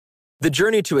The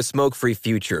journey to a smoke-free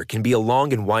future can be a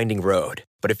long and winding road,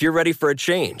 but if you're ready for a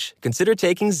change, consider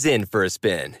taking Zyn for a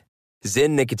spin. Zyn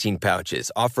nicotine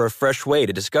pouches offer a fresh way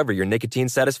to discover your nicotine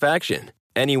satisfaction.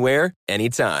 Anywhere,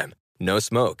 anytime. No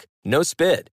smoke, no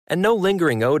spit, and no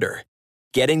lingering odor.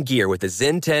 Get in gear with the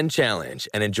Zyn 10 Challenge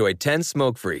and enjoy 10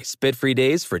 smoke-free, spit-free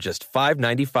days for just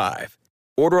 $5.95.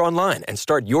 Order online and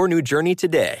start your new journey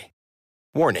today.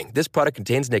 Warning, this product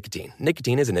contains nicotine.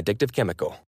 Nicotine is an addictive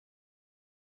chemical.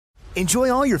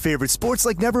 Enjoy all your favorite sports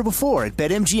like never before at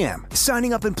BetMGM.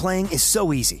 Signing up and playing is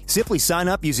so easy. Simply sign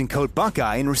up using code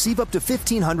Buckeye and receive up to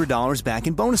 $1,500 back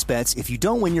in bonus bets if you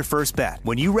don't win your first bet.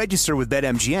 When you register with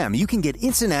BetMGM, you can get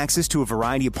instant access to a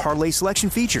variety of parlay selection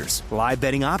features, live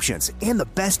betting options, and the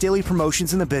best daily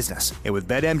promotions in the business. And with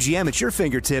BetMGM at your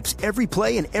fingertips, every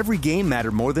play and every game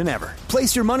matter more than ever.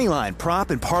 Place your moneyline, prop,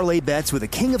 and parlay bets with the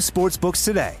king of sportsbooks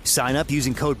today. Sign up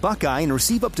using code Buckeye and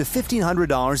receive up to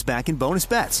 $1,500 back in bonus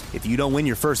bets if you don't win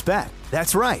your first bet.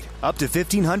 That's right, up to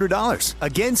 $1,500.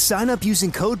 Again, sign up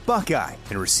using code Buckeye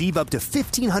and receive up to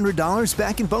 $1,500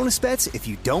 back in bonus bets if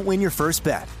you don't win your first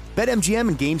bet. BetMGM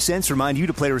and GameSense remind you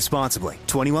to play responsibly.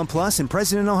 21 plus and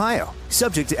present in Ohio.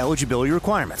 Subject to eligibility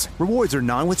requirements. Rewards are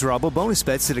non-withdrawable bonus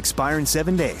bets that expire in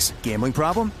 7 days. Gambling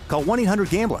problem? Call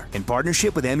 1-800-GAMBLER in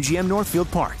partnership with MGM Northfield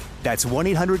Park. That's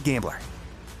 1-800-GAMBLER.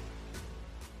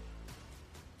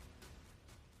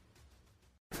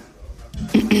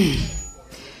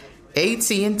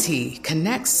 AT&T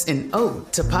connects an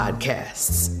ode to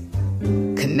podcasts.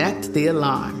 Connect the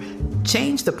alarm.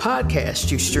 Change the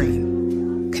podcast you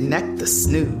stream. Connect the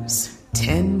snooze.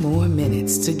 10 more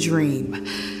minutes to dream.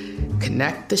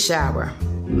 Connect the shower.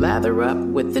 Lather up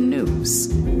with the news.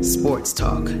 Sports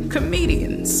talk,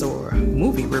 comedians, or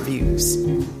movie reviews.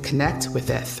 Connect with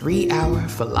that 3-hour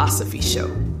philosophy show.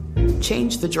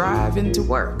 Change the drive into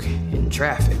work in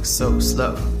traffic so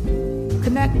slow.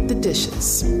 Connect the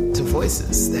dishes to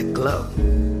voices that glow.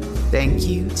 Thank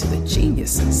you to the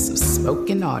geniuses of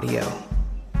spoken audio.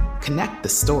 Connect the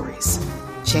stories.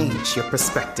 Change your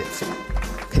perspective.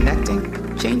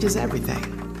 Connecting changes everything.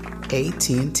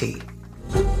 AT&T.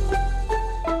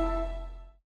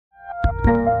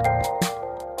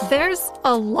 There's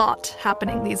a lot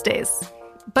happening these days,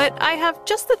 but I have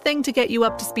just the thing to get you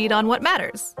up to speed on what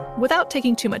matters without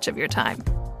taking too much of your time.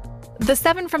 The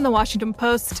 7 from the Washington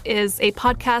Post is a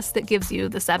podcast that gives you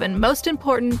the 7 most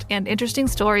important and interesting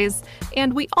stories,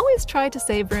 and we always try to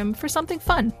save room for something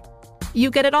fun. You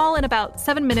get it all in about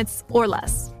 7 minutes or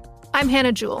less. I'm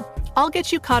Hannah Jewell. I'll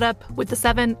get you caught up with the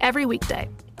 7 every weekday.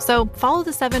 So follow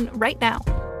the 7 right now.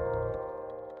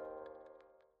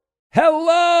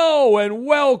 Hello and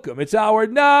welcome. It's hour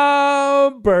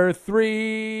number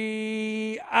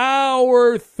 3,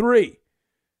 hour 3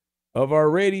 of our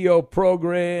radio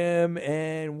program,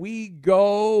 and we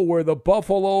go where the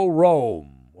buffalo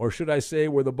roam, or should I say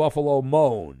where the buffalo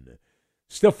moan.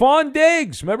 Stefon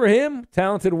Diggs, remember him?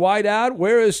 Talented wideout.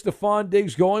 Where is Stefon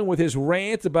Diggs going with his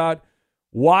rant about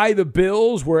why the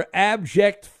Bills were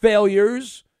abject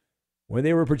failures when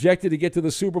they were projected to get to the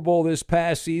Super Bowl this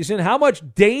past season? How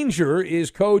much danger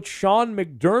is Coach Sean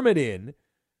McDermott in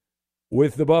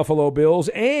with the Buffalo Bills?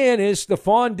 And is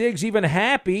Stefon Diggs even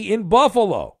happy in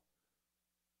Buffalo?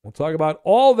 We'll talk about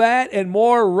all that and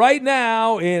more right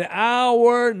now in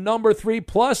hour number 3,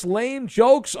 plus lame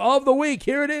jokes of the week.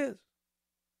 Here it is.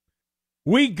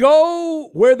 We go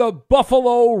where the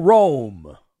buffalo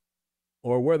roam,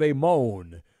 or where they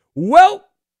moan.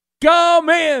 Welcome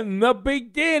in the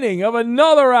beginning of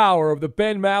another hour of the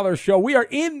Ben Maller Show. We are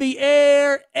in the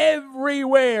air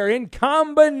everywhere in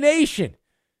combination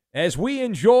as we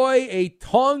enjoy a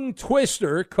tongue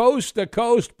twister, coast to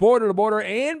coast, border to border,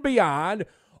 and beyond,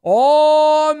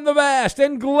 on the vast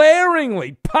and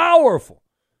glaringly powerful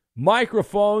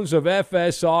microphones of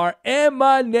FSR,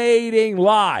 emanating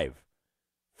live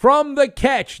from the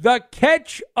catch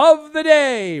of the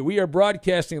day. We are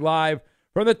broadcasting live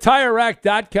from the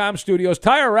TireRack.com studios.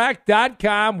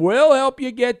 TireRack.com will help you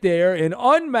get there. An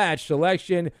unmatched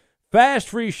selection, fast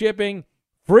free shipping,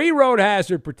 free road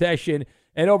hazard protection,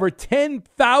 and over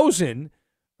 10,000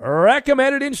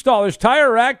 recommended installers.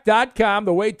 TireRack.com,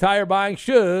 the way tire buying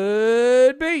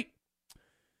should be.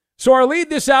 So our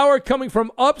lead this hour coming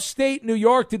from upstate New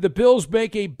York. Did the Bills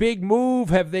make a big move?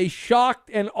 Have they shocked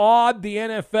and awed the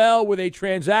NFL with a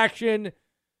transaction?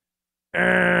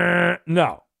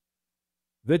 No.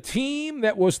 The team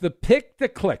that was the pick to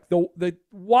click, the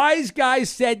wise guys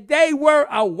said they were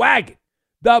a wagon,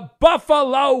 the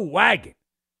Buffalo Wagon.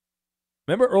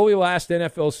 Remember early last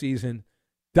NFL season,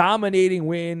 dominating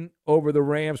win over the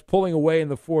Rams, pulling away in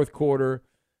the fourth quarter.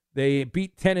 They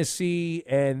beat Tennessee,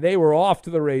 and they were off to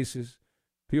the races.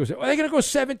 People say, well, they're going to go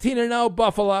 17-0,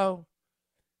 Buffalo.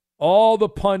 All the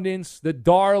pundits, the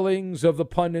darlings of the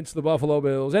pundits, the Buffalo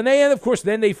Bills. And of course,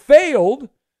 then they failed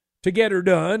to get her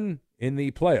done in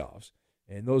the playoffs.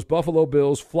 And those Buffalo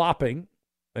Bills flopping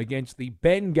against the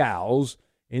Bengals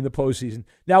in the postseason.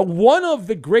 Now, one of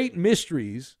the great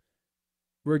mysteries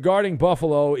regarding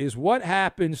Buffalo is what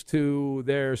happens to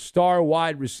their star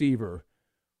wide receiver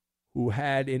who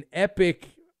had an epic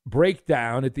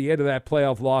breakdown at the end of that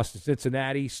playoff loss to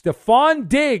Cincinnati. Stephon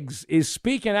Diggs is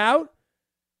speaking out.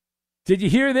 Did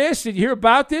you hear this? Did you hear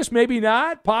about this? Maybe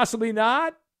not. Possibly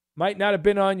not. Might not have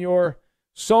been on your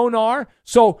sonar.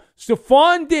 So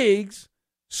Stephon Diggs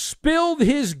spilled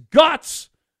his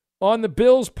guts on the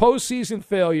Bills' postseason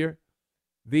failure.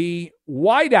 The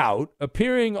wideout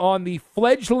appearing on the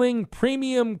fledgling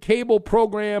premium cable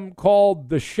program called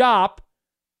The Shop.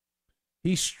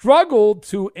 He struggled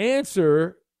to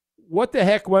answer what the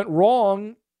heck went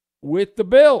wrong with the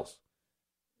Bills.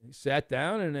 He sat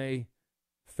down in a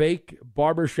fake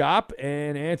barbershop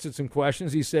and answered some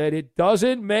questions. He said, it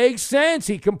doesn't make sense.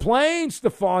 He complains,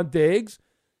 Stephon Diggs.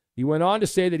 He went on to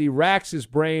say that he racks his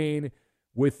brain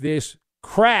with this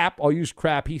crap. I'll use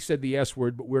crap. He said the S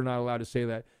word, but we're not allowed to say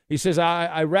that. He says,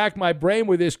 I rack my brain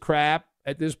with this crap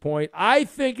at this point. I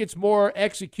think it's more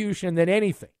execution than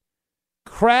anything.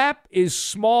 Crap is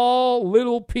small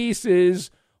little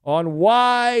pieces on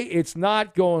why it's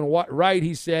not going right.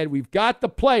 He said, we've got the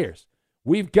players.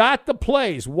 We've got the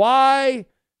plays. Why?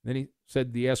 Then he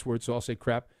said the S word, so I'll say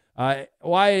crap.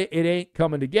 Why it ain't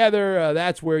coming together.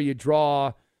 That's where you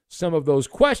draw some of those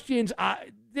questions.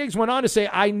 Diggs went on to say,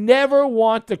 I never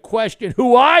want to question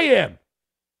who I am.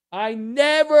 I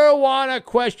never want to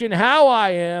question how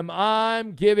I am.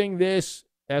 I'm giving this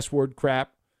S word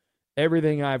crap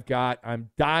everything I've got. I'm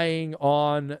dying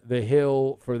on the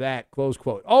hill for that, close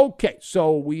quote. Okay,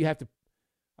 so we have to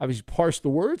obviously parse the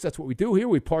words. That's what we do here.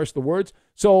 We parse the words.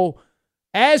 So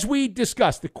as we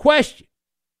discussed, the question,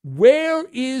 where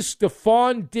is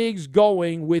Stephon Diggs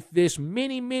going with this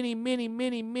mini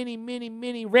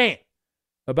rant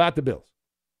about the Bills?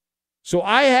 So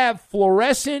I have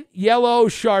fluorescent yellow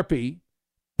Sharpie,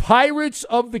 Pirates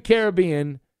of the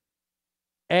Caribbean,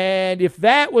 and if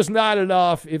that was not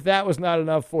enough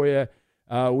for you,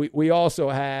 we also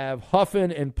have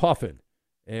Huffin' and Puffin.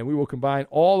 And we will combine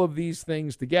all of these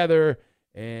things together,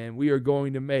 and we are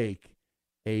going to make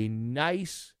a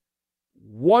nice,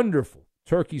 wonderful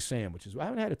turkey sandwich. I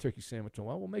haven't had a turkey sandwich in a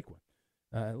while. We'll make one.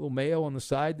 A little mayo on the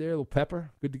side there, a little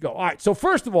pepper. Good to go. All right, so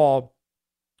first of all,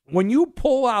 when you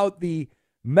pull out the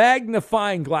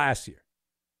magnifying glass here,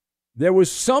 there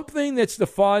was something that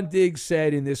Stephon Diggs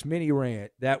said in this mini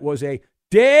rant that was a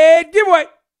dead giveaway.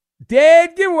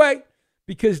 Dead giveaway.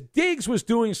 Because Diggs was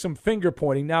doing some finger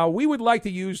pointing. Now, we would like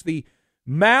to use the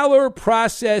Maller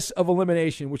process of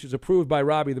elimination, which is approved by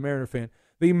Robbie, the Mariner fan.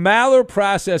 The Maller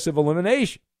process of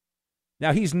elimination.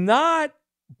 Now, he's not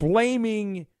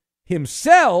blaming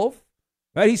himself.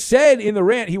 Right? He said in the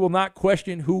rant he will not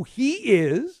question who he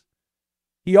is.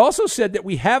 He also said that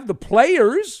we have the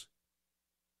players.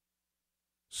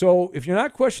 So if you're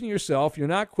not questioning yourself, you're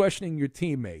not questioning your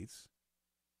teammates.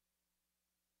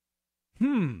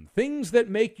 Things that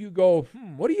make you go,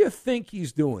 what do you think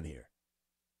he's doing here?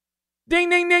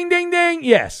 Ding, ding, ding, ding, ding.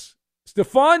 Yes,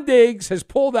 Stephon Diggs has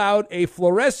pulled out a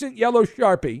fluorescent yellow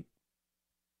Sharpie,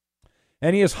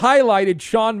 and he has highlighted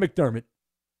Sean McDermott.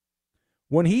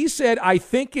 When he said, I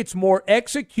think it's more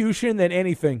execution than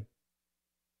anything,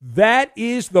 that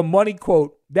is the money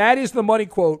quote. That is the money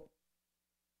quote.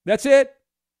 That's it.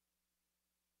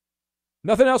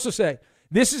 Nothing else to say.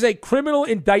 This is a criminal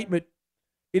indictment.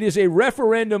 It is a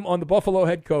referendum on the Buffalo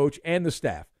head coach and the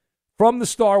staff from the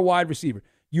star wide receiver.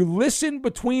 You listen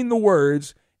between the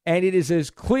words, and it is as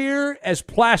clear as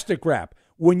plastic wrap.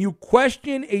 When you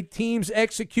question a team's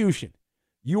execution,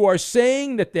 you are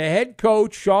saying that the head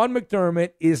coach, Sean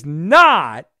McDermott, is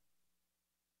not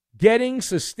getting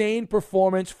sustained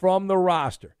performance from the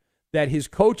roster, that his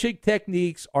coaching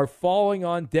techniques are falling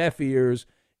on deaf ears.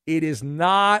 It is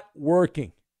not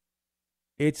working.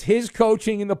 It's his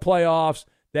coaching in the playoffs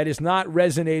that is not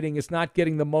resonating. It's not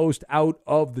getting the most out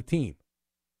of the team.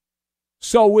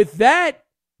 So with that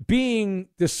being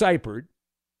deciphered,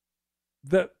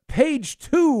 the page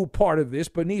 2 part of this,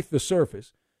 beneath the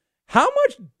surface, how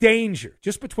much danger,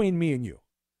 just between me and you,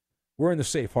 we're in the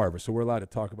safe harbor, so we're allowed to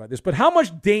talk about this, but how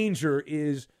much danger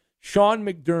is Sean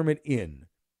McDermott in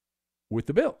with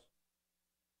the Bills?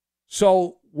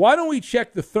 So why don't we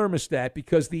check the thermostat,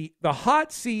 because the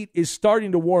hot seat is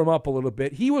starting to warm up a little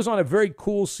bit. He was on a very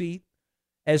cool seat,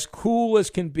 as cool as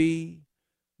can be.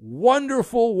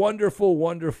 Wonderful, wonderful,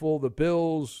 wonderful. The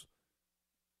Bills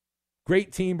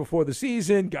great team before the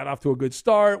season, got off to a good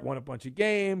start, won a bunch of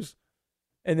games,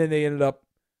 and then they ended up,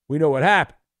 we know what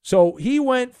happened. So he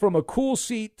went from a cool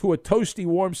seat to a toasty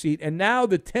warm seat, and now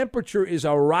the temperature is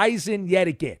rising yet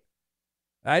again.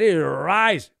 That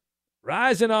is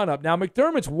rising on up. Now,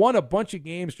 McDermott's won a bunch of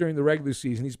games during the regular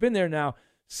season. He's been there now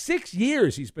 6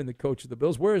 years. He's been the coach of the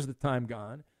Bills. Where has the time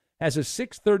gone? Has a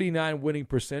 .639 winning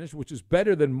percentage, which is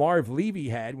better than Marv Levy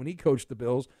had when he coached the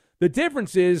Bills. The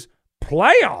difference is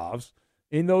playoffs.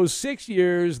 In those 6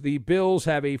 years, the Bills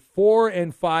have a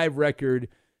 4-5 record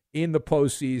in the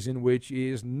postseason, which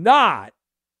is not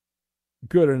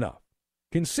good enough,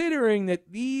 considering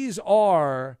that these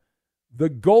are the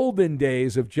golden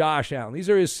days of Josh Allen. These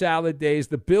are his salad days.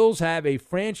 The Bills have a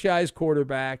franchise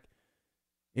quarterback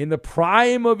in the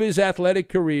prime of his athletic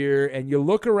career, and you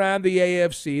look around the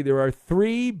AFC, there are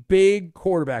 3 big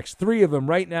quarterbacks, 3 of them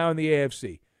right now in the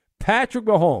AFC. Patrick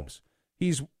Mahomes,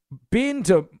 he's been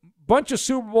to a bunch of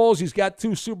Super Bowls. He's got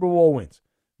 2 Super Bowl wins.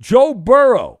 Joe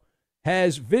Burrow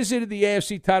has visited the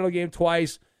AFC title game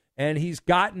twice, and he's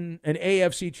gotten an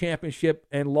AFC championship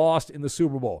and lost in the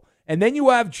Super Bowl. And then you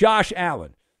have Josh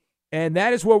Allen, and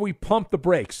that is where we pump the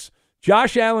brakes.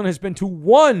 Josh Allen has been to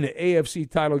 1 AFC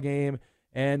title game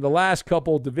and the last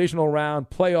couple divisional round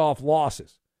playoff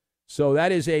losses. So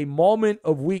that is a moment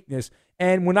of weakness.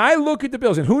 And when I look at the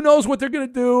Bills, and who knows what they're going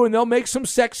to do, and they'll make some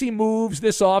sexy moves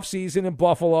this offseason in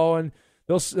Buffalo, and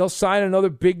they'll sign another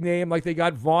big name like they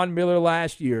got Von Miller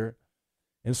last year.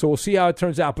 And so we'll see how it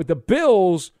turns out. But the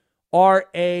Bills are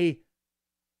a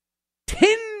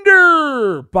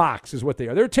tinder box is what they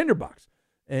are. They're a tinder box.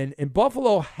 And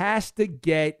Buffalo has to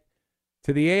get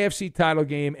to the AFC title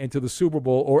game and to the Super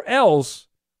Bowl, or else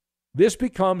this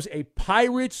becomes a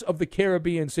Pirates of the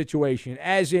Caribbean situation,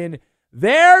 as in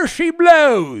there she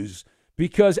blows,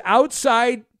 because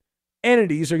outside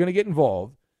entities are going to get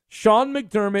involved. Sean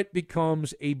McDermott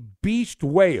becomes a beached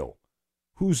whale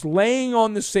who's laying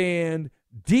on the sand,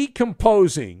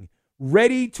 decomposing,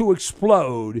 ready to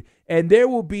explode, and there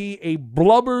will be a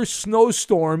blubber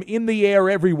snowstorm in the air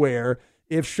everywhere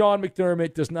if Sean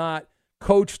McDermott does not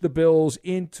coach the Bills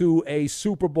into a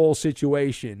Super Bowl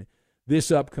situation this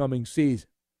upcoming season.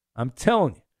 I'm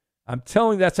telling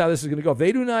you that's how this is going to go. If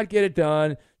they do not get it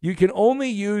done, you can only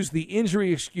use the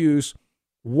injury excuse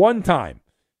one time.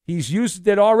 He's used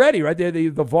it already, right? The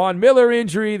Von Miller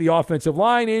injury, the offensive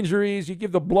line injuries. You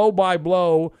give the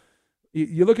blow-by-blow.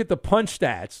 You look at the punch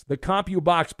stats, the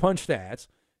CompuBox punch stats,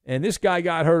 and this guy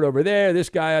got hurt over there. This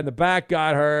guy on the back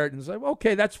got hurt. And it's like,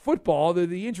 okay, that's football.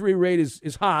 The injury rate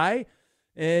is high,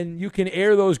 and you can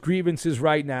air those grievances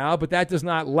right now, but that does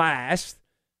not last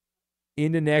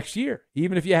into next year,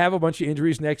 even if you have a bunch of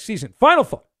injuries next season. Final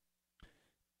thought.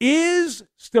 Is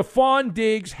Stephon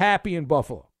Diggs happy in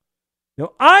Buffalo?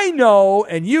 Now, I know,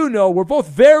 and you know, we're both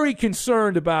very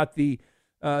concerned about the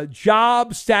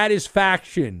job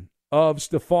satisfaction of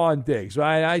Stephon Diggs,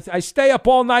 right? I stay up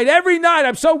all night, every night.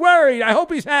 I'm so worried. I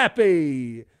hope he's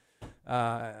happy.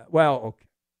 Well, okay.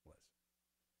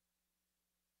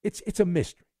 It's a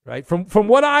mystery, right? From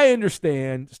what I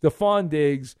understand, Stephon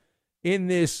Diggs in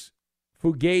this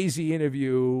Fugazi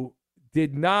interview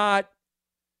did not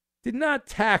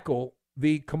tackle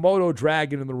the Komodo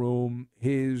dragon in the room,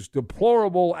 his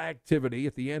deplorable activity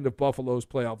at the end of Buffalo's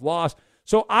playoff loss.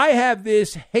 So I have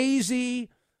this hazy,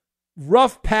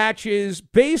 rough patches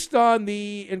based on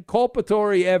the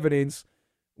inculpatory evidence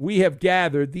we have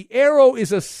gathered. The arrow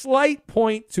is a slight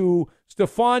point to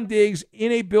Stephon Diggs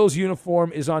in a Bills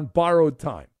uniform is on borrowed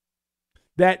time.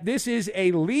 That this is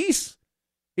a lease.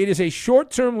 It is a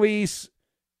short-term lease.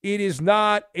 It is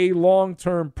not a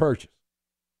long-term purchase.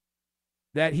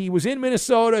 That he was in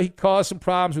Minnesota, he caused some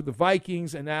problems with the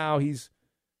Vikings, and now he's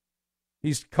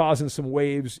causing some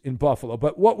waves in Buffalo.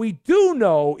 But what we do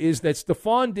know is that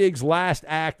Stephon Diggs' last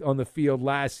act on the field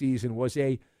last season was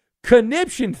a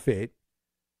conniption fit,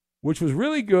 which was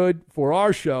really good for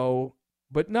our show,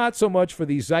 but not so much for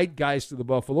the zeitgeist of the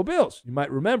Buffalo Bills. You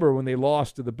might remember when they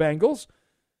lost to the Bengals,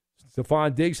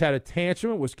 Stephon Diggs had a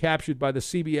tantrum, was captured by the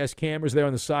CBS cameras there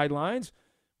on the sidelines,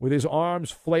 with his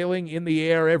arms flailing in the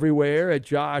air everywhere at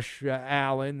Josh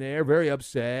Allen there, very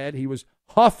upset. He was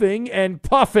huffing and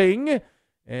puffing,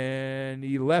 and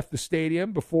he left the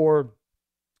stadium before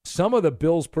some of the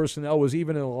Bills personnel was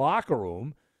even in the locker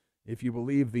room. If you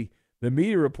believe the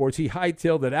media reports, he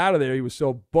hightailed it out of there. He was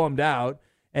so bummed out.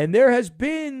 And there has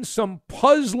been some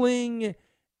puzzling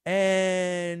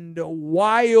and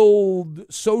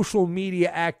wild social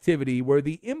media activity where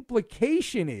the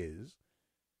implication is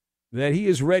that he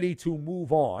is ready to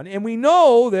move on. And we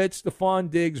know that Stephon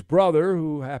Diggs' brother,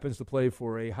 who happens to play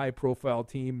for a high-profile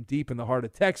team deep in the heart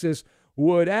of Texas,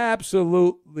 would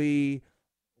absolutely,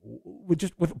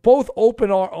 with both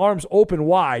arms open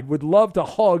wide, would love to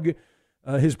hug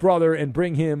his brother and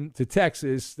bring him to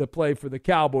Texas to play for the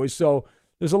Cowboys. So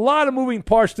there's a lot of moving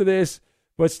parts to this,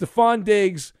 but Stephon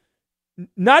Diggs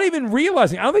not even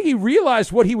realizing, I don't think he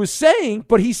realized what he was saying,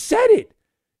 but he said it.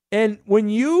 And when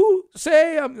you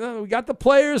say, we got the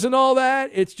players and all that,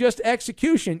 it's just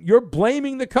execution, you're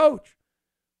blaming the coach.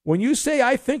 When you say,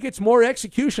 I think it's more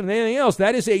execution than anything else,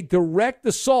 that is a direct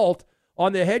assault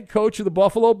on the head coach of the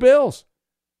Buffalo Bills.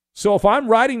 So if I'm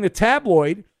writing the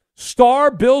tabloid,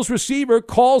 star Bills receiver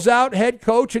calls out head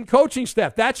coach and coaching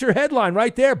staff. That's your headline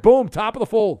right there. Boom, top of the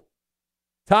fold.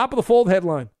 Top of the fold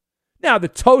headline. Now, the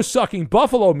toe-sucking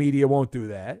Buffalo media won't do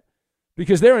that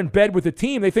because they're in bed with the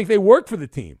team. They think they work for the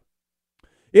team.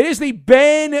 It is the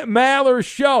Ben Maller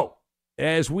Show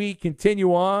as we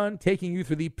continue on, taking you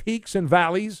through the peaks and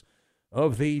valleys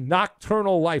of the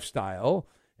nocturnal lifestyle.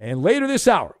 And later this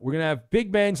hour, we're going to have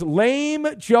Big Ben's Lame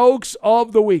Jokes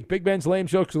of the Week. Big Ben's Lame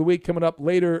Jokes of the Week coming up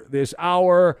later this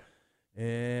hour.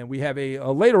 And we have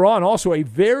later on also a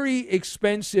very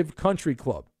expensive country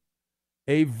club.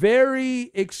 A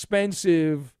very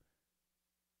expensive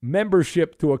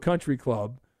membership to a country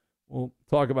club. We'll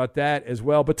talk about that as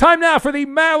well. But time now for the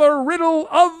Maller Riddle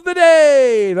of the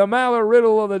Day. The Maller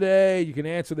Riddle of the Day. You can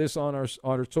answer this on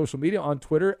our social media, on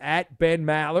Twitter, at Ben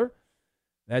Maller.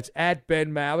 That's at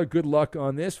Ben Maller. Good luck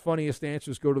on this. Funniest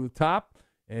answers go to the top.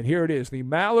 And here it is, the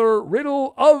Maller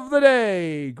Riddle of the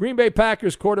Day. Green Bay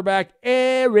Packers quarterback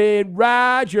Aaron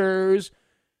Rodgers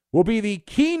will be the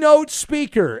keynote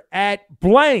speaker at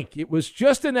blank. It was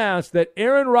just announced that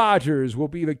Aaron Rodgers will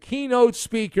be the keynote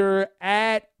speaker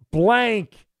at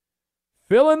blank.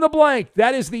 Fill in the blank.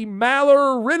 That is the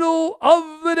Maller Riddle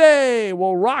of the Day.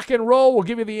 We'll rock and roll. We'll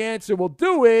give you the answer. We'll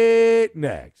do it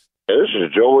next. This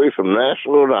is Joey from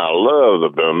Nashville, and I love the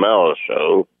Ben Maller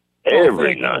Show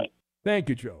every night. Thank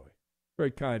you, Joey.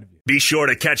 Very kind of you. Be sure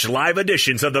to catch live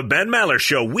editions of the Ben Maller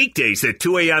Show weekdays at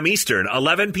 2 a.m. Eastern,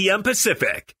 11 p.m.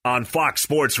 Pacific on Fox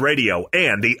Sports Radio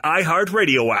and the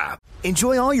iHeartRadio app.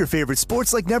 Enjoy all your favorite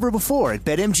sports like never before at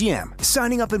BetMGM.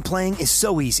 Signing up and playing is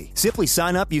so easy. Simply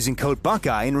sign up using code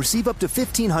Buckeye and receive up to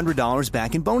 $1,500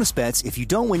 back in bonus bets if you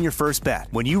don't win your first bet.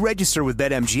 When you register with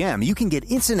BetMGM, you can get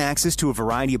instant access to a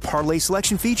variety of parlay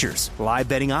selection features, live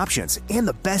betting options, and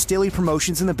the best daily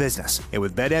promotions in the business. And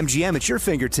with BetMGM at your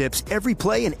fingertips, every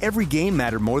play and every game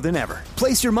matter more than ever.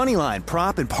 Place your moneyline,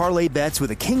 prop, and parlay bets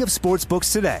with the king of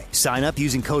sportsbooks today. Sign up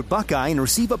using code Buckeye and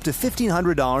receive up to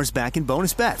 $1,500 back in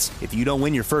bonus bets if you don't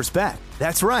win your first bet.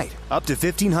 That's right, up to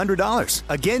 $1,500.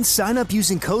 Again, sign up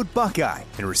using code Buckeye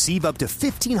and receive up to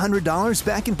 $1,500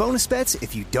 back in bonus bets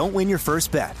if you don't win your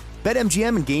first bet.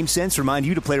 BetMGM and GameSense remind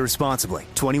you to play responsibly.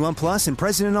 21 plus and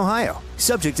present in Ohio.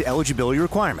 Subject to eligibility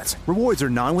requirements. Rewards are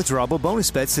non-withdrawable bonus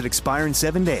bets that expire in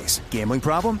 7 days. Gambling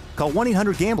problem? Call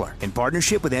 1-800-GAMBLER in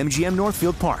partnership with MGM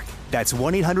Northfield Park. That's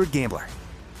 1-800-GAMBLER.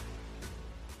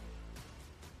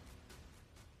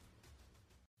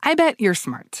 I bet you're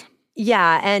smart.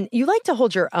 Yeah, and you like to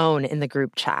hold your own in the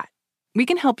group chat. We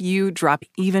can help you drop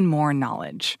even more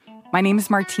knowledge. My name is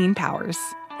Martine Powers.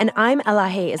 And I'm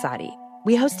Elahe Izadi.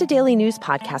 We host a daily news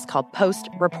podcast called Post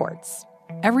Reports.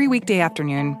 Every weekday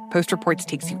afternoon, Post Reports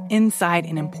takes you inside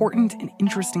an important and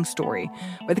interesting story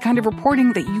with the kind of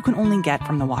reporting that you can only get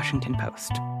from the Washington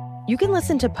Post. You can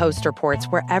listen to Post Reports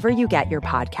wherever you get your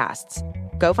podcasts.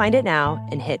 Go find it now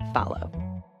and hit follow.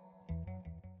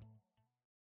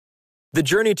 The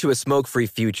journey to a smoke-free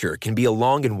future can be a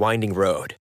long and winding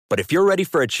road. But if you're ready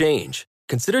for a change,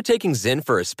 consider taking Zyn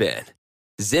for a spin.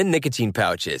 Zyn nicotine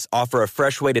pouches offer a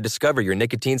fresh way to discover your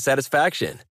nicotine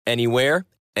satisfaction. Anywhere,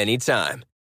 anytime.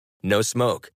 No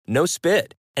smoke, no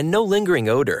spit, and no lingering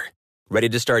odor. Ready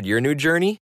to start your new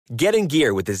journey? Get in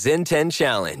gear with the Zyn 10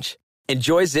 Challenge.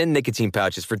 Enjoy Zyn nicotine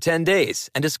pouches for 10 days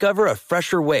and discover a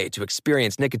fresher way to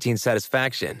experience nicotine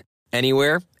satisfaction.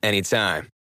 Anywhere, anytime.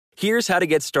 Here's how to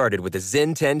get started with the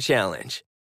Zyn 10 Challenge.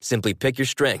 Simply pick your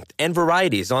strength and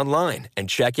varieties online and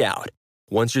check out.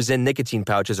 Once your Zyn nicotine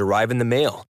pouches arrive in the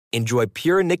mail, enjoy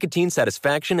pure nicotine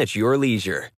satisfaction at your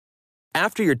leisure.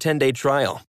 After your 10-day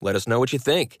trial, let us know what you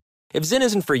think. If Zyn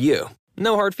isn't for you,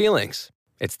 no hard feelings.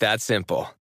 It's that simple.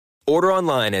 Order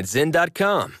online at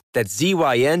Zyn.com, that's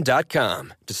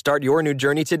ZYN.com, to start your new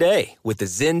journey today with the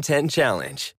Zyn 10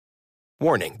 Challenge.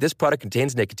 Warning, this product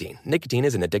contains nicotine. Nicotine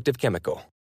is an addictive chemical.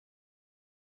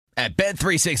 At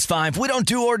Bet365, we don't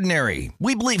do ordinary.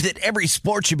 We believe that every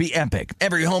sport should be epic.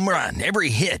 Every home run, every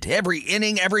hit, every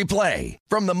inning, every play.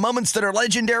 From the moments that are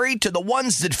legendary to the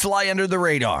ones that fly under the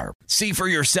radar. See for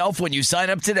yourself when you sign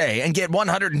up today and get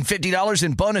 $150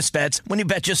 in bonus bets when you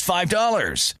bet just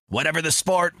 $5. Whatever the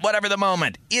sport, whatever the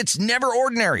moment, it's never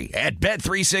ordinary at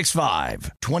Bet365.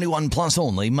 21 plus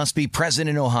only. Must be present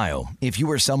in Ohio. If you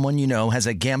or someone you know has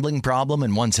a gambling problem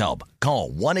and wants help, call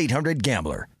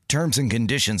 1-800-GAMBLER. Terms and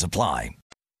conditions apply.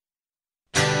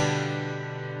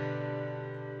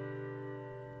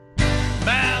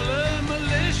 Maller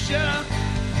Militia,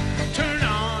 turn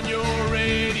on your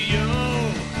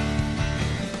radio.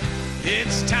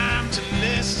 It's time to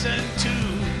listen to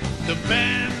the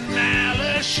Ben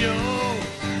Maller Show.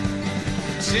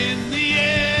 It's in the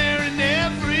air and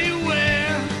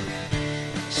everywhere,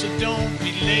 so don't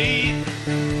be late.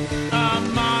 A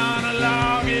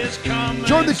monologue is coming.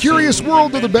 Join the curious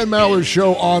world of the Ben Maller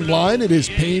Show online. It is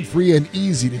pain-free and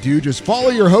easy to do. Just follow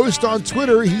your host on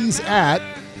Twitter. He's at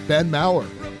Ben Maller.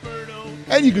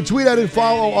 And you can tweet at and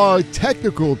follow our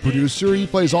technical producer. He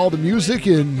plays all the music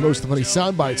and most of the funny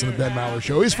sound bites on the Ben Maller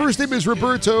Show. His first name is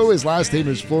Roberto. His last name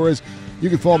is Flores. You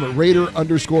can follow him at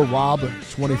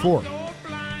Raider_Rob24.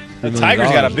 The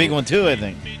Tiger's got a big one too, I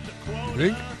think. You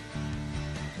think?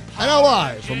 And now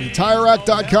live from the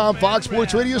TireRack.com Fox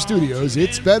Sports Radio studios,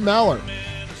 it's Ben Maller.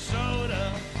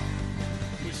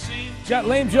 Got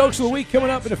lame jokes of the week coming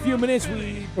up in a few minutes.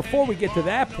 Before we get to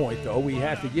that point, though, we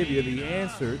have to give you the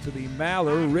answer to the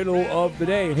Maller riddle of the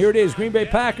day. And here it is. Green Bay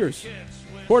Packers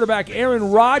quarterback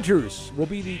Aaron Rodgers will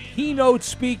be the keynote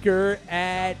speaker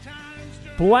at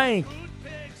blank.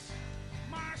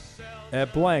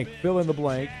 At blank. Fill in the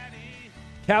blank.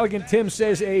 Callaghan Tim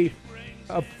says a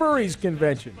furries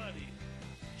convention.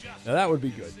 Now that would be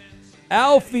good.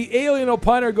 Alf the Alien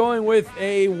Opiner going with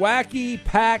a wacky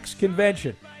PAX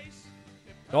convention.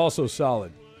 Also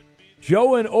solid.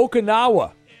 Joe in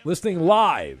Okinawa, listening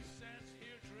live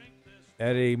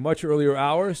at a much earlier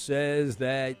hour, says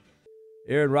that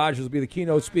Aaron Rodgers will be the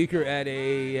keynote speaker at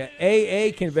a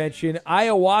AA convention,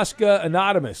 Ayahuasca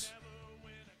Anonymous.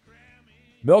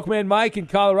 Milkman Mike in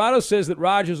Colorado says that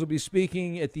Rodgers will be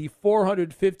speaking at the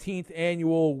 415th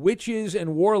annual Witches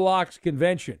and Warlocks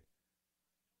Convention.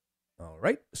 All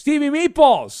right. Stevie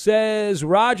Meatballs says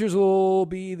Rodgers will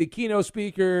be the keynote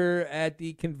speaker at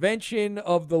the convention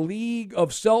of the League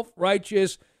of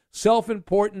Self-Righteous,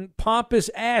 Self-Important,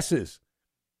 Pompous Asses.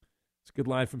 It's a good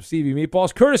line from Stevie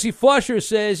Meatballs. Courtesy Flusher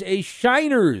says a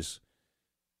Shiners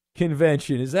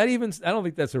convention. Is that even? I don't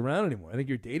think that's around anymore. I think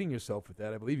you're dating yourself with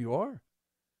that. I believe you are.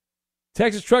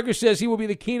 Texas Trucker says he will be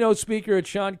the keynote speaker at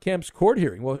Sean Kemp's court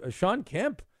hearing. Well, Sean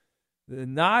Kemp,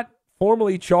 not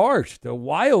formally charged. A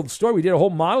wild story. We did a whole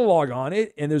monologue on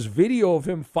it, and there's video of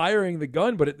him firing the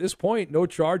gun, but at this point, no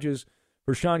charges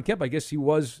for Sean Kemp. I guess he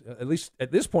was, at least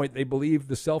at this point, they believe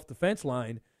the self-defense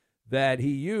line that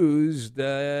he used.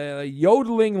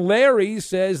 Yodeling Larry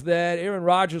says that Aaron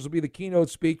Rodgers will be the keynote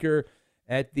speaker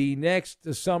at the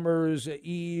next Summer's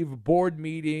Eve board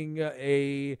meeting,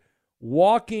 a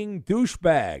walking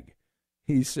douchebag.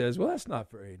 He says, well, that's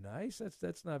not very nice.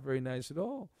 That's not very nice at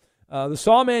all. The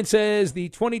Sawman says the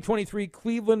 2023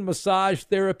 Cleveland Massage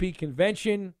Therapy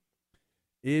Convention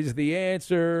is the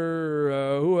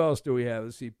answer. Who else do we have?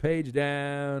 Let's see. Page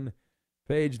down.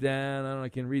 I don't know. I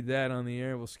can read that on the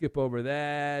air. We'll skip over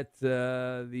that.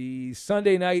 The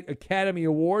Sunday Night Academy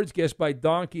Awards, guest by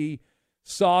Donkey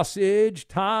Sausage.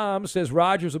 Tom says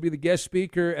Rodgers will be the guest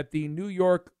speaker at the New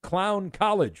York Clown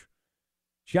College.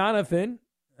 Jonathan,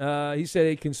 he said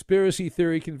a conspiracy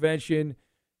theory convention.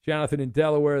 Jonathan in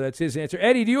Delaware, that's his answer.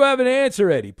 Eddie, do you have an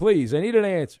answer, Eddie? Please, I need an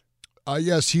answer.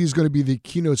 Yes, he's going to be the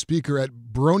keynote speaker at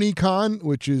BronyCon,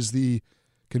 which is the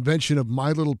convention of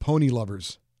My Little Pony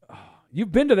lovers. Oh,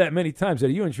 you've been to that many times,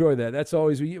 Eddie. You enjoy that. That's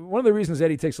always one of the reasons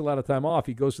Eddie takes a lot of time off.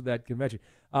 He goes to that convention.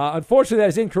 Unfortunately, that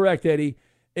is incorrect, Eddie.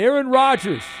 Aaron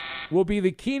Rodgers will be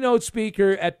the keynote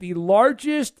speaker at the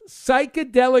largest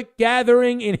psychedelic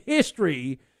gathering in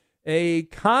history, a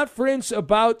conference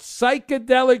about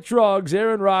psychedelic drugs.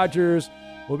 Aaron Rodgers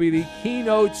will be the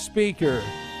keynote speaker.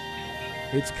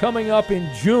 It's coming up in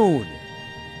June.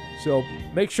 So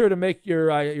make sure to make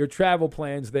your travel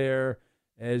plans there,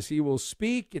 as he will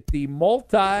speak at the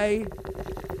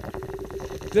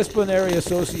Multidisciplinary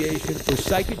Association for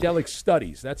Psychedelic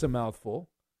Studies. That's a mouthful.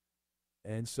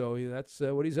 And so that's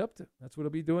what he's up to. That's what he'll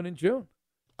be doing in June.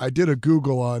 I did a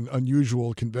Google on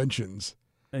unusual conventions.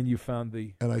 And you found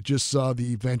and I just saw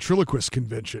the ventriloquist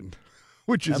convention,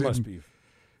 which is in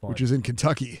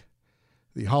Kentucky.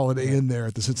 The Holiday Inn there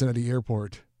at the Cincinnati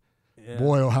airport. Yeah.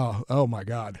 Boy, oh my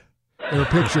God. There are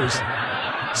pictures.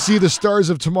 See the stars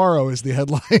of tomorrow is the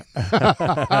headline.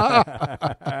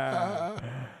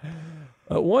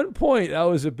 At one point, that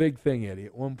was a big thing, Eddie.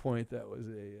 At one point, that was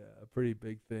a pretty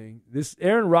big thing. This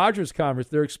Aaron Rodgers conference,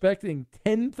 they're expecting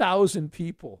 10,000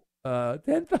 people.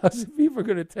 10,000 people are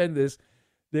going to attend this.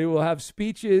 They will have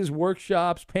speeches,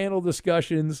 workshops, panel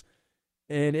discussions,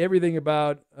 and everything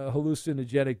about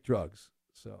hallucinogenic drugs.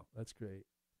 So that's great.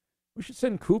 We should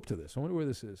send Coop to this. I wonder where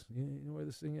this is. You know where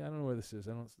this thing? I don't know where this is.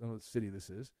 I don't know what city this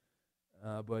is.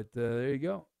 But there you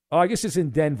go. Oh, I guess it's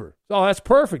in Denver. Oh, that's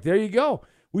perfect. There you go.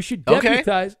 We should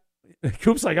deputize. Okay.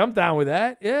 Coop's like, I'm down with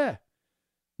that. Yeah.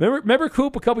 Remember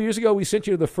Coop, a couple years ago, we sent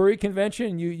you to the furry convention,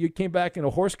 and you came back in a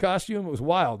horse costume? It was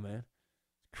wild, man.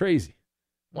 Crazy.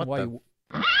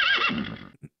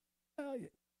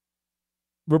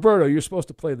 Roberto, you're supposed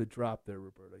to play the drop there,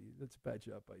 Roberto. That's a bad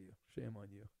job by you. Shame on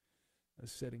you.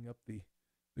 Setting up the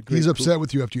He's upset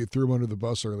with you after you threw him under the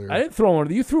bus earlier. I didn't throw him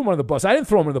under. You threw him under the bus. I didn't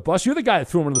throw him under the bus. You're the guy that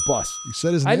threw him under the bus. You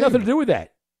said his name. I had nothing to do with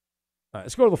that. All right,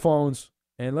 let's go to the phones,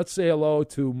 and let's say hello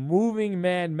to Moving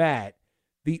Man Matt,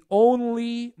 the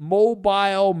only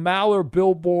mobile mailer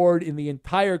billboard in the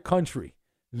entire country.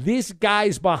 This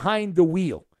guy's behind the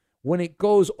wheel when it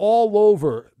goes all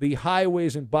over the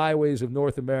highways and byways of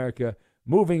North America.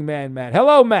 Moving Man Matt.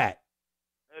 Hello, Matt.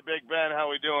 Hey, Big Ben. How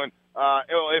we doing?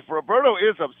 If Roberto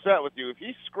is upset with you, if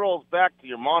he scrolls back to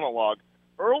your monologue,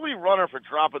 early runner for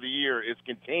drop of the year is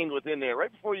contained within there.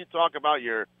 Right before you talk about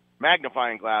your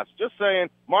magnifying glass, just saying,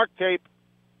 mark tape.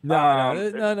 No.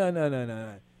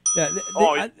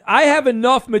 I have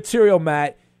enough material,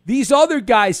 Matt. These other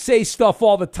guys say stuff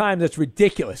all the time that's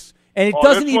ridiculous, and it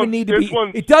doesn't even need to be.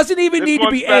 It doesn't even need to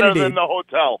be edited. Better than the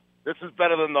hotel. This is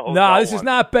better than the hotel. No, this is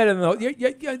not better than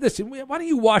the. Listen, why don't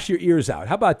you wash your ears out?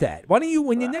 How about that? Why don't you,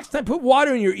 when you next time, put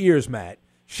water in your ears, Matt?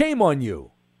 Shame on you.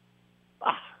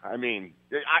 I mean,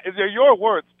 they're your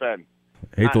words, Ben.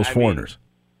 I hate those foreigners.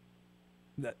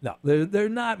 No, they're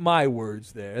not my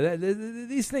words there.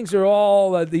 These things are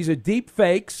all, these are deep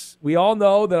fakes. We all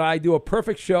know that I do a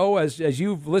perfect show, as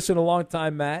you've listened a long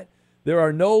time, Matt. There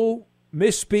are no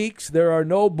misspeaks. There are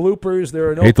no bloopers.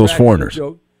 There are no. Hate those foreigners.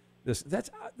 That's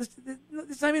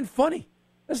not even funny.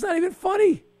 That's not even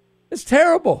funny. It's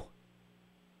terrible.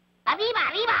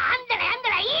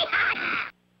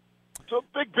 So,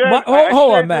 Big Ben,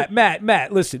 hold on,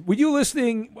 Matt. Listen, were you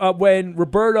listening when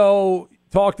Roberto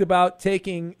talked about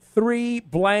taking 3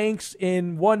 blanks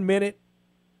in 1 minute?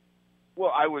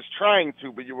 Well, I was trying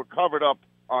to, but you were covered up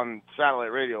on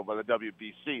satellite radio by the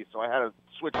WBC, so I had to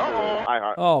switch to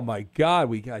iHeart. Oh, my God.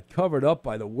 We got covered up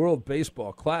by the World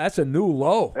Baseball Classic. That's a new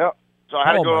low. Yep. So I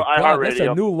had to go to iHeart Radio.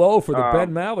 That's a new low for the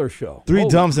Ben Maller Show. 3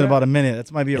 dumps in about a minute.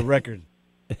 That might be a record.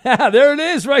 Yeah, there it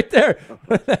is right there.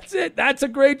 That's it. That's a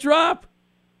great drop.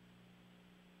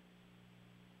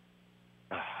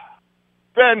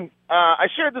 Ben, I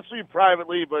shared this with you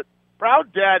privately, but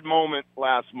proud dad moment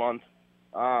last month.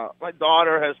 My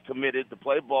daughter has committed to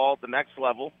play ball at the next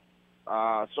level.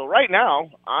 So right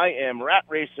now, I am rat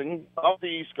racing up the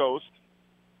East Coast,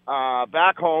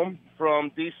 back home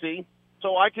from D.C.,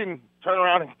 so I can turn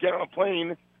around and get on a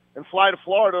plane and fly to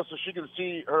Florida so she can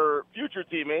see her future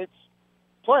teammates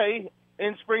play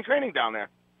in spring training down there.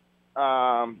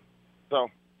 Well,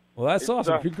 that's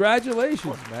awesome.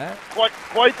 Congratulations, Matt.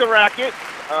 Quite the racket.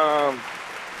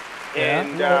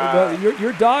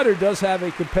 Your daughter does have a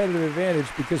competitive advantage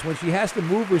because when she has to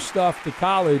move her stuff to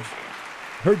college,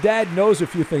 her dad knows a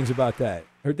few things about that.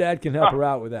 Her dad can help her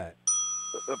out with that.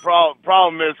 The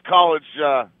problem is college.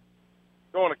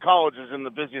 Going to college is in the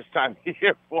busiest time of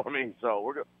year for me,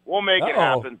 so we'll make it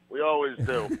happen. We always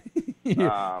do.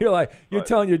 You're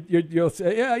telling you'll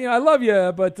say, I love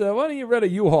you, but why don't you rent a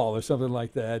U-Haul or something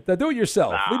like that? Do it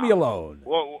yourself. Leave me alone.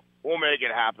 We'll make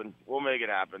it happen. I'm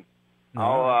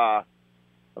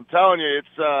telling you,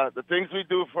 it's the things we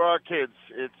do for our kids.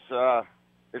 It's going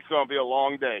to be a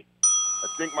long day. I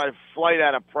think my flight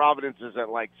out of Providence is at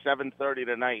like 7:30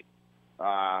 tonight.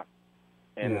 I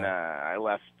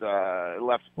left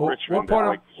Richmond.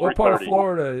 What part of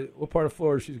Florida? What part of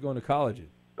Florida she's going to college in?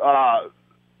 No,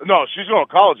 she's going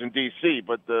to college in D.C.,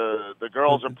 but the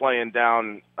girls are playing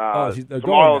down.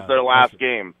 Tomorrow's their last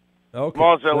game. Okay.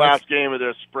 Tomorrow's their last game of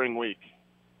their spring week.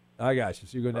 I got you.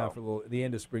 So you're going down for the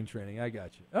end of spring training. I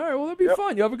got you. All right. Well, it'll be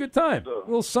fun. You'll have a good time. A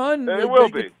little sun. It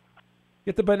will be.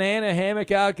 Get the banana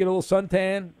hammock out. Get a little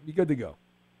suntan. Be good to go.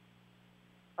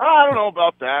 I don't know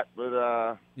about that,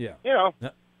 but yeah,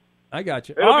 I got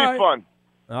you. It'll be fun.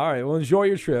 All right, well, enjoy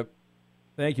your trip.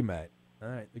 Thank you, Matt. All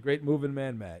right, the great moving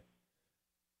man, Matt,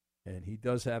 and he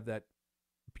does have that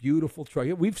beautiful truck.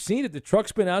 We've seen it. The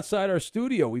truck's been outside our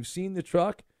studio. We've seen the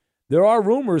truck. There are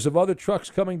rumors of other trucks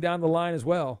coming down the line as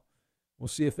well. We'll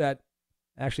see if that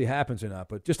actually happens or not.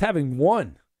 But just having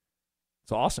one,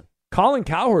 it's awesome. Colin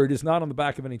Cowherd is not on the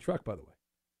back of any truck, by the way.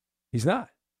 He's not.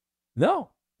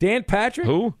 No. Dan Patrick?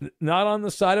 Who? Not on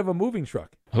the side of a moving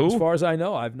truck. Who? As far as I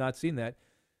know, I've not seen that.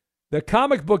 The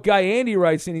comic book guy Andy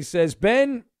writes in, he says,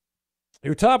 Ben,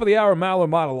 your top of the hour Maller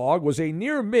monologue was a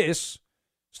near miss.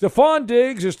 Stephon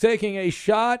Diggs is taking a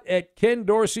shot at Ken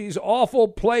Dorsey's awful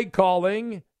play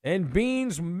calling and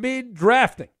Beans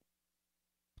mid-drafting.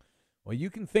 Well,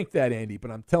 you can think that, Andy, but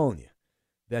I'm telling you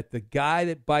that the guy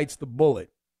that bites the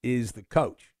bullet is the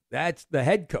coach. That's the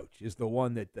head coach is the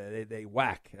one that they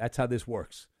whack. That's how this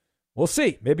works. We'll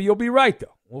see. Maybe you'll be right,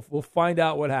 though. We'll find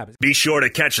out what happens. Be sure to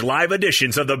catch live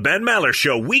editions of the Ben Maller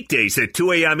Show weekdays at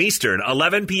 2 a.m. Eastern,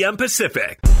 11 p.m.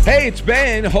 Pacific. Hey, it's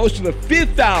Ben, host of the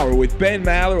Fifth Hour with Ben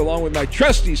Maller, along with my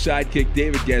trusty sidekick,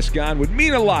 David Gascon. Would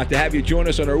mean a lot to have you join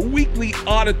us on our weekly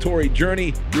auditory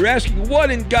journey. You're asking,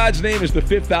 what in God's name is the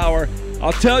Fifth Hour?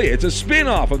 I'll tell you, it's a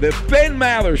spin-off of the Ben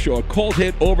Maller Show, a cult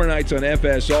hit overnights on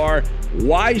FSR.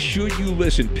 Why should you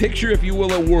listen? Picture, if you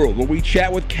will, a world where we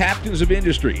chat with captains of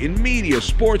industry in media,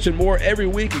 sports, and more every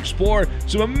week. Explore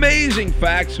some amazing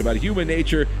facts about human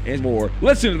nature and more.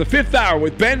 Listen to the Fifth Hour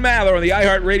with Ben Maller on the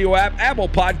iHeartRadio app, Apple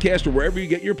Podcast, or wherever you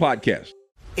get your podcasts.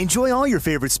 Enjoy all your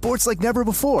favorite sports like never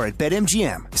before at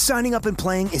BetMGM. Signing up and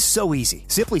playing is so easy.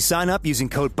 Simply sign up using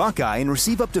code Buckeye and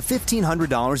receive up to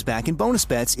 $1,500 back in bonus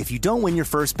bets if you don't win your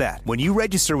first bet. When you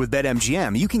register with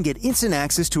BetMGM, you can get instant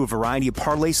access to a variety of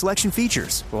parlay selection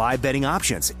features, live betting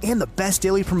options, and the best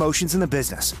daily promotions in the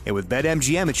business. And with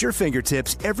BetMGM at your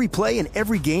fingertips, every play and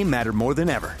every game matter more than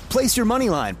ever. Place your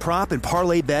moneyline, prop, and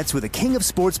parlay bets with the king of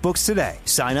sportsbooks today.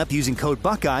 Sign up using code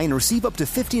Buckeye and receive up to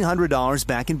 $1,500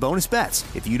 back in bonus bets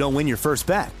if you don't win your first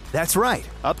bet. That's right,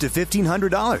 up to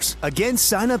 $1,500. Again,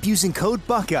 sign up using code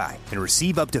Buckeye and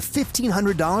receive up to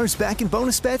 $1,500 back in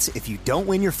bonus bets if you don't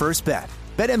win your first bet.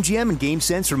 BetMGM and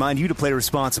GameSense remind you to play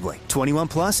responsibly. 21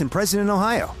 plus and present in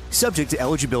Ohio. Subject to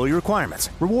eligibility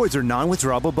requirements. Rewards are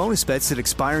non-withdrawable bonus bets that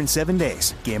expire in 7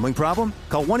 days. Gambling problem?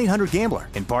 Call 1-800-GAMBLER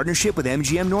in partnership with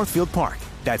MGM Northfield Park.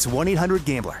 That's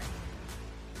 1-800-GAMBLER.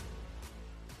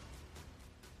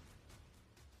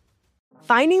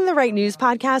 Finding the right news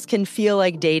podcast can feel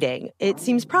like dating. It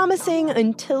seems promising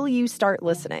until you start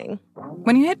listening.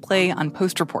 When you hit play on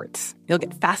Post Reports, you'll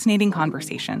get fascinating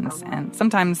conversations and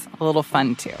sometimes a little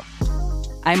fun, too.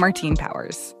 I'm Martine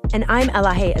Powers. And I'm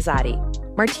Elahe Azadi.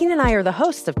 Martine and I are the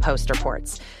hosts of Post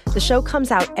Reports. The show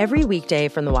comes out every weekday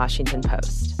from The Washington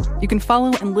Post. You can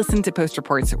follow and listen to Post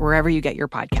Reports wherever you get your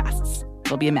podcasts.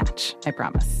 It'll be a match, I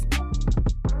promise.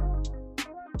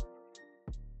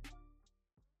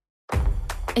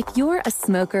 If you're a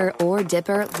smoker or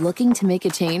dipper looking to make a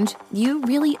change, you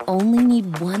really only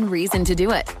need one reason to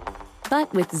do it.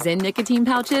 But with Zyn nicotine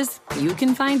pouches, you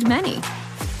can find many.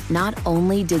 Not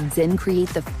only did Zyn create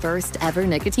the first ever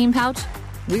nicotine pouch,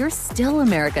 we're still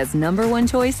America's #1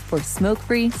 choice for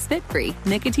smoke-free, spit-free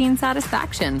nicotine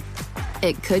satisfaction.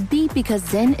 It could be because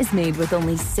Zyn is made with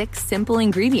only 6 simple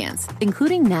ingredients,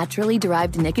 including naturally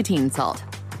derived nicotine salt.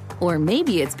 Or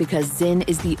maybe it's because Zyn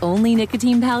is the only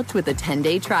nicotine pouch with a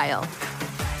 10-day trial.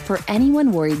 For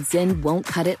anyone worried Zyn won't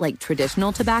cut it like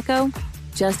traditional tobacco,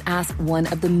 just ask one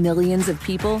of the millions of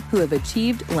people who have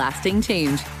achieved lasting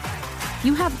change.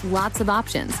 You have lots of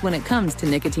options when it comes to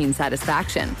nicotine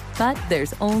satisfaction, but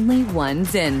there's only one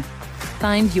Zyn.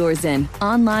 Find your Zyn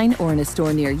online or in a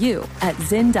store near you at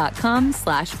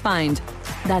zyn.com/find.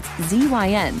 That's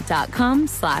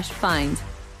ZYN.com/find.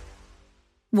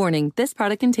 Warning, this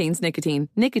product contains nicotine.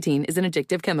 Nicotine is an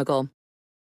addictive chemical.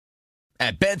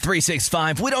 At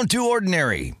Bet365, we don't do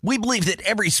ordinary. We believe that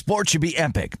every sport should be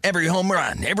epic. Every home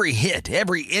run, every hit,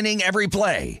 every inning, every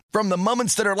play. From the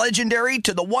moments that are legendary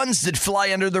to the ones that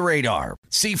fly under the radar.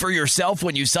 See for yourself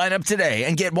when you sign up today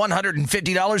and get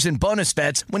 $150 in bonus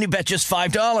bets when you bet just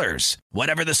 $5.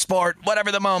 Whatever the sport,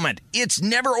 whatever the moment, it's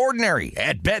never ordinary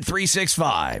at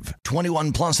Bet365.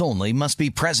 21 plus only. Must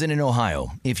be present in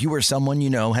Ohio. If you or someone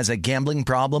you know has a gambling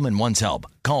problem and wants help,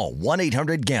 call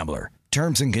 1-800-GAMBLER.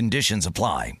 Terms and conditions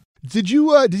apply. Did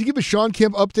you give a Sean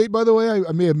Kemp update, by the way?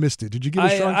 I may have missed it. Did you give a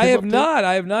Sean Kemp update? I have not.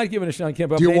 I have not given a Sean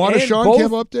Kemp update. Do you want a Sean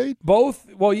Kemp update? Both.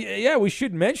 Well, yeah, we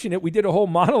should mention it. We did a whole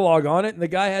monologue on it, and the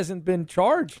guy hasn't been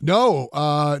charged. No,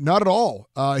 not at all.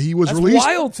 He was That's released.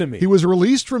 Wild to me. He was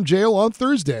released from jail on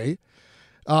Thursday.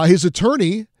 His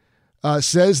attorney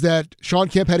says that Sean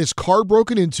Kemp had his car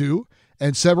broken into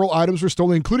and several items were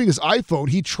stolen, including his iPhone.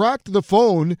 He tracked the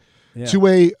phone to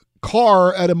a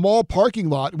car at a mall parking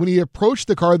lot. When he approached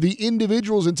the car, the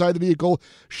individuals inside the vehicle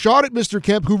shot at Mr.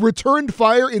 Kemp, who returned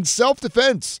fire in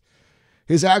self-defense.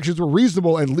 His actions were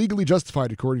reasonable and legally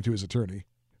justified, according to his attorney.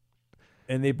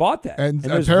 And they bought that. And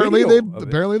there's apparently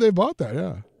video they bought that,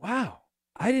 yeah. Wow.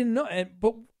 I didn't know.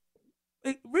 But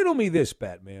riddle me this,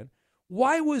 Batman.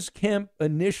 Why was Kemp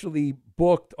initially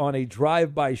booked on a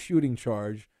drive-by shooting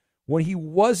charge when he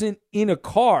wasn't in a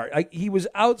car? Like, he was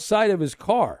outside of his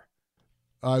car.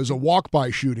 It was a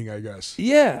walk-by shooting, I guess.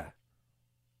 Yeah.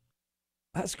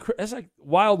 That's like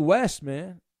Wild West,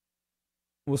 man.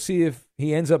 We'll see if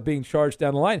he ends up being charged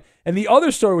down the line. And the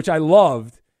other story, which I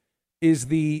loved, is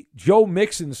the Joe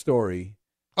Mixon story.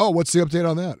 Oh, what's the update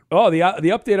on that? Oh, the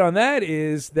update on that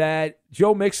is that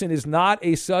Joe Mixon is not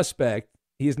a suspect.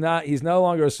 He's no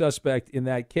longer a suspect in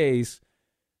that case.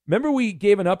 Remember we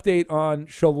gave an update on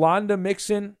Shalonda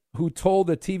Mixon, who told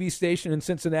a TV station in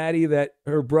Cincinnati that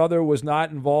her brother was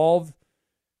not involved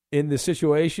in the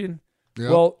situation? Yep.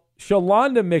 Well,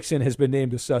 Shalonda Mixon has been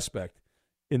named a suspect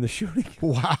in the shooting.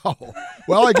 Wow.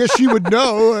 Well, I guess she would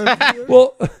know.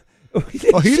 Well,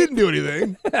 he didn't do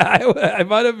anything. I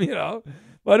might have,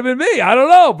 might have been me. I don't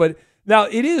know. But now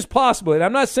it is possible, and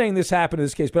I'm not saying this happened in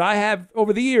this case, but I have,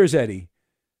 over the years, Eddie,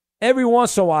 every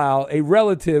once in a while, a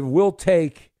relative will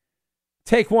take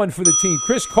one for the team.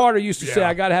 Chris Carter used to say,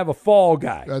 I got to have a fall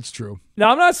guy. That's true.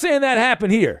 Now, I'm not saying that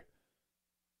happened here,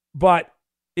 but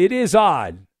it is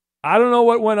odd. I don't know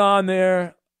what went on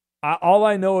there. All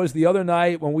I know is the other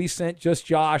night when we sent just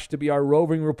Josh to be our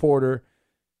roving reporter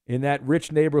in that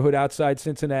rich neighborhood outside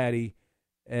Cincinnati,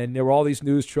 and there were all these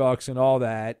news trucks and all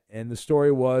that, and the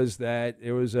story was that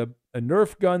there was a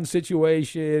Nerf gun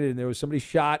situation, and there was somebody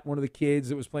shot one of the kids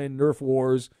that was playing Nerf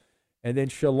Wars, and then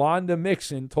Shalonda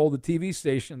Mixon told the TV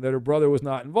station that her brother was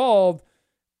not involved,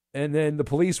 and then the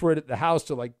police were at the house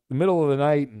till like the middle of the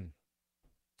night, and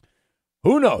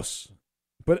who knows?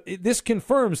 But this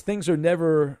confirms things are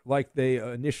never like they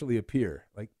initially appear.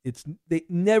 Like they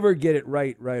never get it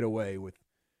right away with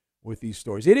these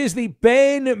stories. It is the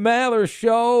Ben Maller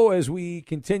Show as we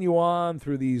continue on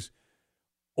through these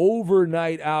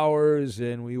overnight hours,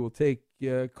 and we will take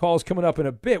calls coming up in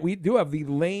a bit. We do have the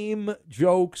lame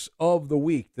jokes of the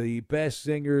week, the best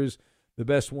singers, the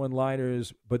best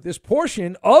one-liners. But this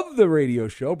portion of the radio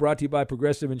show brought to you by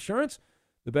Progressive Insurance.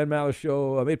 The Ben Maller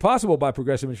Show made possible by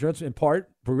Progressive Insurance. In part,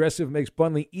 Progressive makes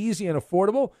bundling easy and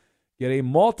affordable. Get a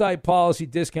multi-policy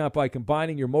discount by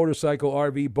combining your motorcycle,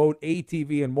 RV, boat,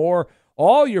 ATV, and more.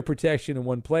 All your protection in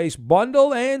one place.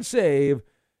 Bundle and save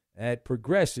at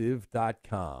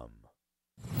Progressive.com.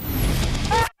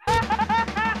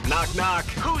 Knock, knock.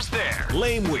 Who's there?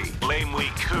 Lame Week. Lame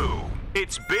Week who?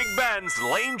 It's Big Ben's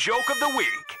Lame Joke of the Week.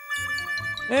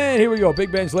 And here we go.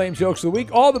 Big Ben's Lame Jokes of the Week.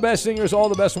 All the best singers, all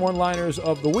the best one-liners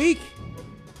of the week.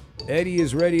 Eddie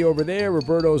is ready over there.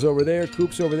 Roberto's over there.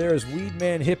 Coop's over there. Is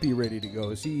Weedman Hippie ready to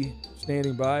go? Is he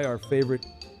standing by, our favorite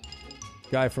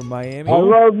guy from Miami? I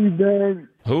love you, Ben.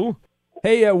 Who?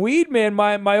 Hey, Weedman,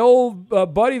 my old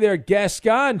buddy there,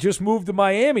 Gascon, just moved to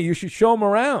Miami. You should show him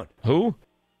around. Who?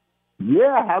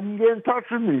 Yeah, have him get in touch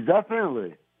with me,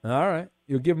 definitely. All right.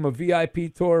 You'll give him a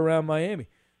VIP tour around Miami.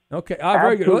 Okay.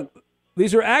 Very good.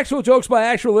 These are actual jokes by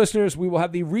actual listeners. We will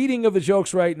have the reading of the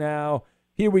jokes right now.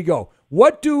 Here we go.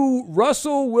 What do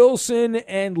Russell Wilson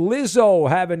and Lizzo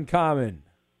have in common?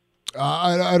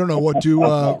 I don't know. What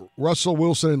do Russell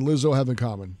Wilson and Lizzo have in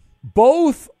common?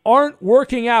 Both aren't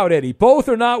working out, Eddie. Both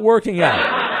are not working out.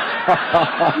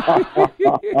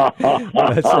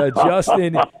 That's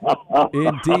Justin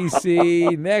in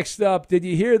D.C. Next up, did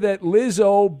you hear that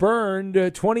Lizzo burned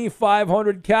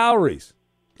 2,500 calories?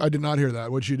 I did not hear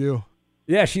that. What'd she do?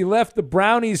 Yeah, she left the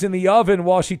brownies in the oven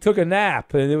while she took a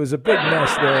nap, and it was a big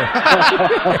mess there.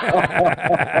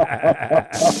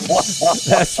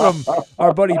 That's from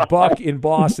our buddy Buck in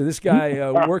Boston. This guy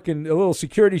working a little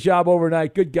security job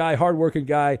overnight. Good guy, hardworking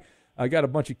guy. I got a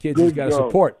bunch of kids he's got to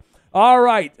support. All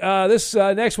right, this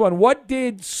next one. What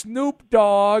did Snoop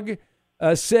Dogg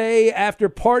say after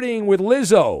partying with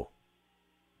Lizzo?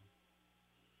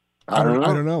 I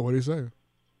don't know. What do you say?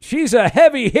 She's a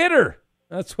heavy hitter.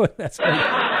 That's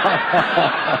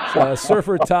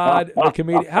Surfer Todd, the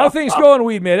comedian. How things going,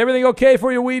 Weed Man? Everything okay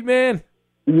for you, Weed Man?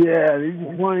 Yeah, these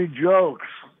are funny jokes.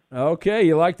 Okay,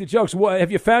 you like the jokes. What,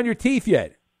 have you found your teeth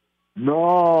yet?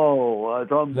 No,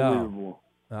 it's unbelievable.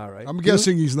 No. All right. I'm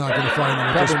guessing he's not going to find them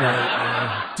at this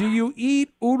point. Do you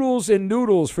eat oodles and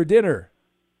noodles for dinner?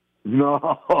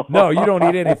 No. No, you don't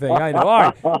eat anything. I know. All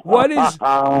right. What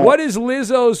is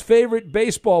Lizzo's favorite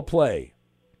baseball play?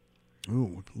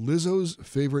 Ooh, Lizzo's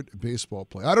favorite baseball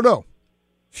play. I don't know.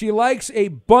 She likes a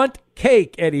bunt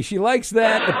cake, Eddie. She likes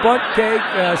that, the bunt cake.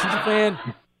 She's a fan.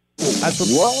 That's from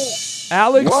what?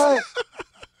 Alex. What?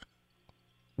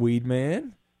 Weed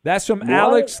Man. That's from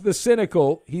Alex the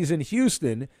Cynical. He's in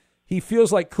Houston. He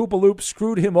feels like Koopaloop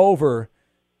screwed him over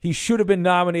He should have been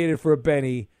nominated for a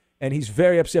Benny, and he's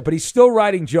very upset. But he's still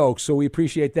writing jokes, so we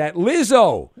appreciate that.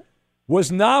 Lizzo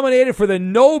was nominated for the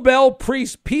Nobel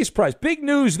Peace Prize. Big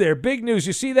news there. Big news.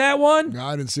 You see that one? No,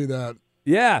 I didn't see that.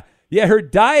 Yeah. Yeah, her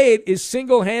diet is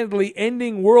single-handedly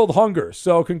ending world hunger.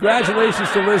 So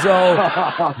congratulations to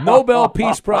Lizzo. Nobel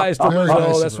Peace Prize to Very Lizzo.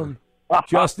 nice That's of her. from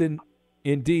Justin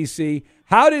in D.C.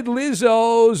 How did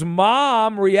Lizzo's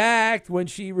mom react when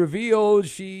she revealed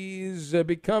she's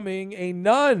becoming a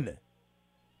nun?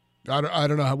 I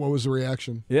don't know. What was the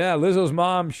reaction? Yeah, Lizzo's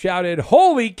mom shouted,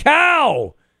 "Holy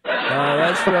cow!"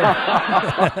 That's from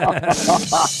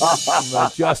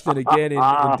Justin again in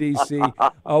D.C.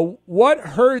 What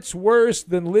hurts worse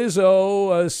than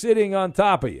Lizzo sitting on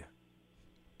top of you?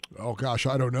 Oh, gosh,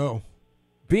 I don't know.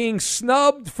 Being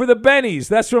snubbed for the Bennies.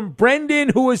 That's from Brendan,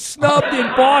 who was snubbed in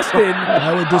Boston.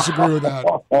 I would disagree with that.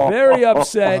 Very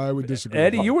upset. I would disagree.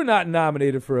 Eddie, with you were not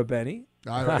nominated for a Benny.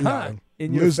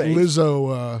 In your face.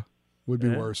 Lizzo would be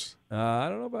worse. I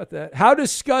don't know about that. How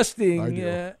disgusting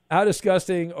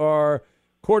are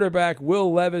quarterback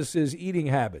Will Levis's eating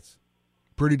habits?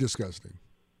 Pretty disgusting.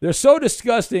 They're so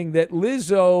disgusting that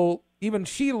Lizzo, even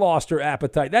she lost her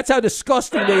appetite. That's how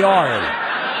disgusting they are, Eddie.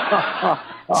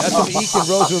 That's from Eek in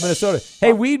Roseville, Minnesota.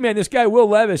 Hey, Weedman, this guy Will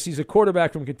Levis, he's a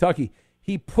quarterback from Kentucky.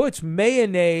 He puts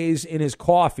mayonnaise in his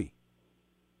coffee.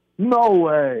 No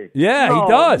way. Yeah, he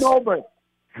does. No, but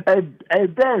hey,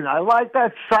 Ben, I like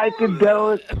that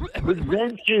psychedelic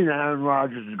convention Aaron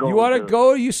Rodgers is going You want to to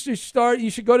go? You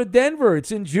should go to Denver.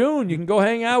 It's in June. You can go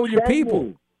hang out with your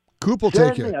people. Coop will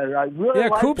take you. I really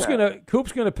like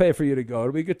Coop's gonna pay for you to go.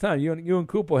 It'll be a good time. You and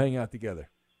Coop will hang out together.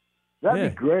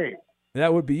 That'd be great.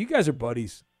 That would be. You guys are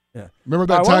buddies. Yeah. Remember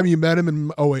that time you met him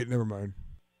in? Oh wait, never mind.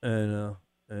 I know.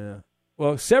 Yeah.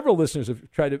 Well, several listeners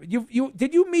have tried to. You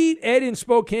did you meet Ed in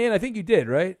Spokane? I think you did,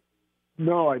 right?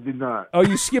 No, I did not. Oh,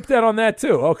 you skipped out on that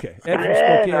too. Okay. Ed from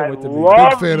Spokane I with the love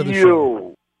big fan of the you.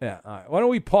 show. Yeah. All right. Why don't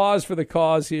we pause for the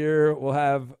cause here? We'll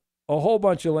have a whole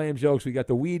bunch of lame jokes. We got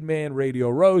the Weed Man Radio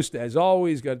Roast. As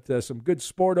always, got some good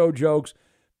Sporto jokes.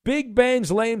 Big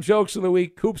Ben's lame jokes of the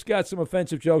week. Coop's got some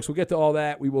offensive jokes. We'll get to all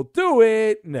that. We will do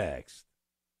it next.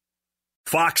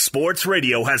 Fox Sports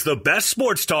Radio has the best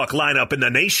sports talk lineup in the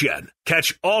nation.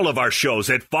 Catch all of our shows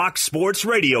at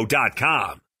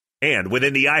foxsportsradio.com. And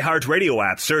within the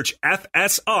iHeartRadio app, search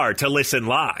FSR to listen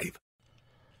live.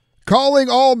 Calling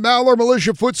all Maller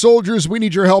Militia foot soldiers, we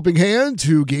need your helping hand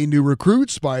to gain new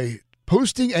recruits by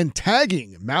posting and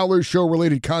tagging Maller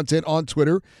Show-related content on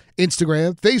Twitter,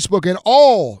 Instagram, Facebook, and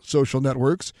all social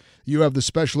networks. You have the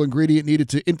special ingredient needed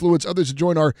to influence others to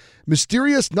join our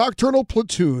mysterious nocturnal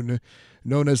platoon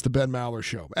known as the Ben Maller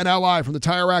Show. And now live from the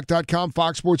TireRack.com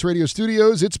Fox Sports Radio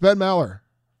studios, it's Ben Maller.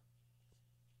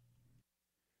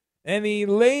 And the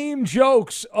lame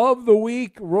jokes of the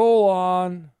week roll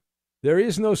on. There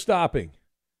is no stopping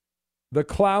the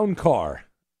clown car.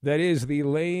 That is the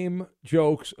lame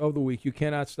jokes of the week. You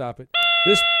cannot stop it.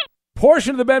 This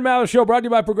portion of the Ben Maller Show brought to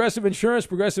you by Progressive Insurance.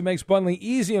 Progressive makes bundling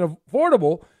easy and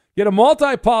affordable. Get a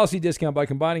multi-policy discount by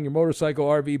combining your motorcycle,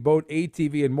 RV, boat,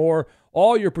 ATV, and more.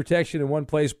 All your protection in one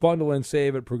place. Bundle and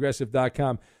save at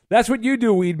Progressive.com. That's what you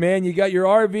do, Weed Man. You got your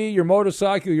RV, your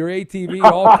motorcycle, your ATV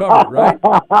all covered, right?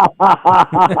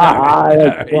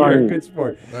 You're a good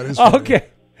sport. That is funny. Okay.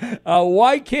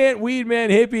 Why can't Weed Man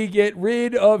Hippie get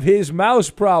rid of his mouse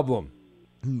problem?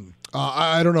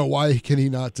 I don't know. Why can he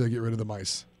not get rid of the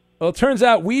mice? Well, it turns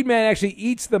out Weed Man actually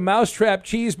eats the mousetrap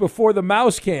cheese before the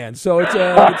mouse can, so it's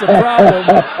a problem.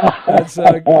 That's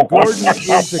Gordon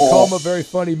in Tacoma, very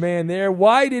funny man there.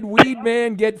 Why did Weed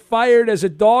Man get fired as a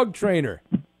dog trainer?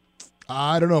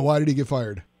 I don't know. Why did he get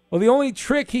fired? Well, the only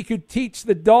trick he could teach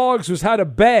the dogs was how to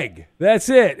beg. That's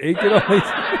it. He could only.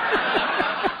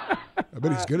 I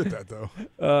bet he's good at that, though.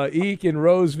 Eek in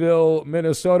Roseville,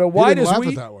 Minnesota. He Why didn't does laugh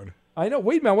at that one? I know,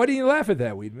 Weed Man. Why didn't you laugh at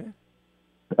that, Weed Man?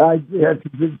 That's a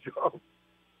good joke.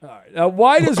 All right. Now,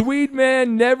 why does Weed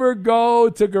Man never go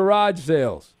to garage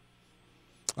sales?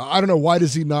 I don't know. Why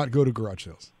does he not go to garage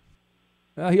sales?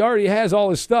 He already has all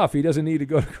his stuff. He doesn't need to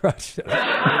go to garage sales.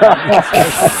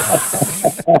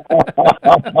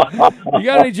 You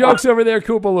got any jokes over there,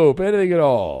 Koopa Loop? Anything at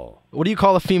all? What do you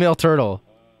call a female turtle?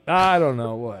 I don't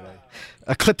know. What?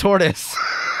 A clitoris.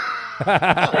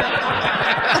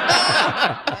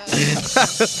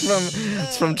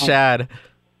 It's from Chad.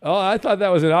 Oh, I thought that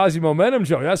was an Aussie Momentum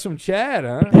joke. That's from Chad,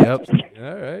 huh? Yep.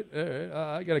 All right.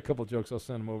 I got a couple jokes. I'll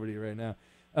send them over to you right now.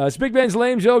 It's Big Ben's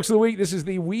Lame Jokes of the Week. This is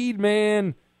the Weed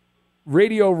Man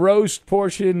Radio Roast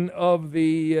portion of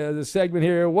the segment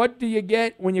here. What do you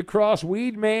get when you cross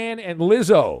Weed Man and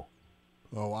Lizzo?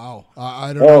 Oh, wow.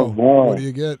 I don't know. Man. What do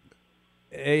you get?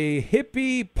 a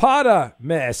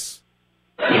hippopotamus.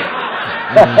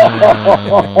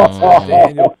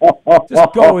 Daniel,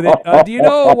 just go with it. Do you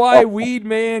know why Weed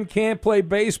Man can't play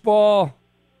baseball?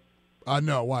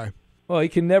 No, why? Well, he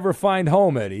can never find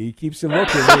home, Eddie. He keeps it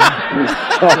looking.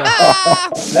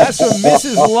 That's from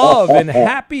Mrs. Love in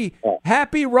Happy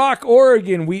Rock,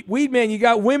 Oregon. Weed Man, you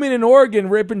got women in Oregon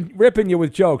ripping you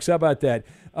with jokes. How about that?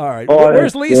 All right.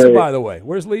 Where's Lisa, by the way?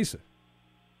 Where's Lisa?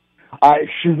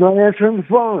 She's not answering the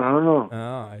phone. I don't know.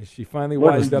 Oh, she finally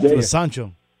wised up to you.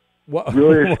 Sancho. Why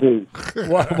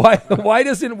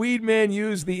doesn't Weed Man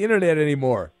use the internet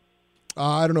anymore?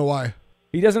 I don't know why.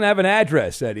 He doesn't have an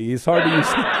address, Eddie. He's hard to use.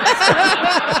 Stu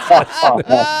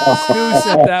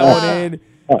sent that one in.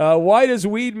 Why does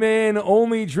Weed Man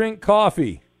only drink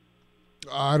coffee?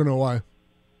 I don't know why.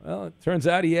 Well, it turns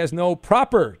out he has no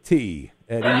proper tea,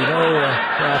 Eddie. You know,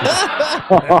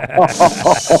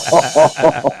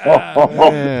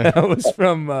 that was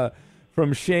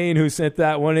from Shane, who sent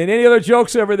that one in. Any other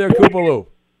jokes over there, Koopaloo?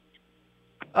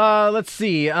 Let's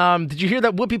see. Did you hear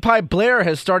that Whoopi Pie Blair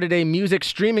has started a music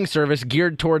streaming service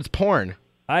geared towards porn?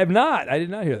 I have not. I did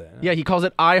not hear that. Yeah, he calls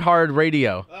it iHeart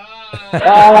Radio.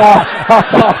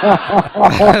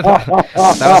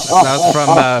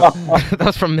 that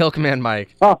was from Milkman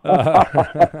Mike. All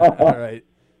right.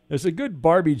 There's a good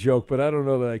Barbie joke, but I don't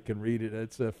know that I can read it.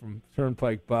 It's from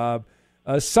Turnpike Bob.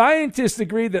 Scientists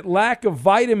agree that lack of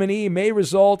vitamin E may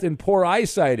result in poor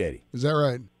eyesight, Eddie. Is that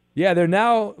right? Yeah, they're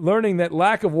now learning that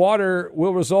lack of water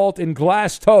will result in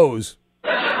glass toes.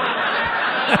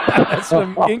 That's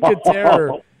from Inca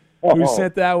Terror, who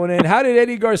sent that one in. How did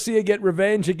Eddie Garcia get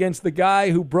revenge against the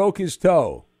guy who broke his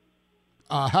toe?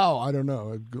 How? I don't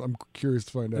know. I'm curious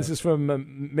to find out. This is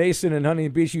from Mason and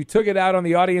Huntington Beach. You took it out on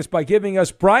the audience by giving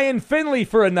us Brian Finley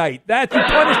for a night. You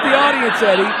punished the audience,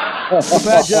 Eddie.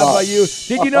 Bad job by you.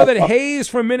 Did you know that Hayes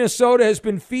from Minnesota has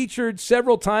been featured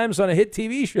several times on a hit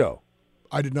TV show?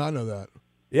 I did not know that.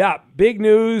 Yeah, big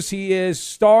news. He is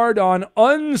starred on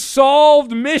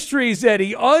Unsolved Mysteries,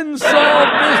 Eddie. Unsolved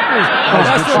Mysteries.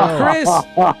 That's from Chris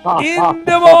in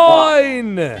Des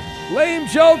Moines. Lame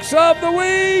jokes of the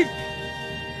week.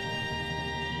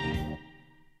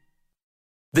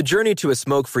 The journey to a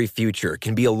smoke-free future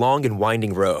can be a long and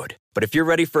winding road. But if you're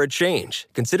ready for a change,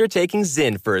 consider taking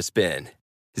Zyn for a spin.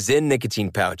 Zyn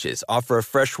nicotine pouches offer a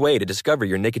fresh way to discover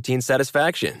your nicotine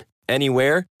satisfaction.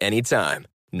 Anywhere, anytime.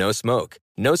 No smoke,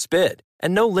 no spit,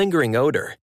 and no lingering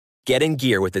odor. Get in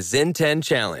gear with the Zyn 10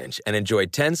 Challenge and enjoy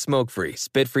 10 smoke-free,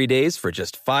 spit-free days for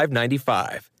just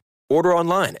 $5.95. Order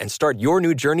online and start your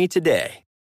new journey today.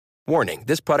 Warning,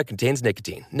 this product contains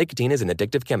nicotine. Nicotine is an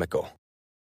addictive chemical.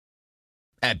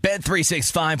 At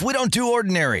Bet365, we don't do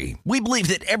ordinary. We believe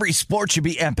that every sport should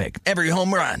be epic. Every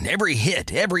home run, every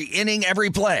hit, every inning, every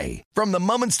play. From the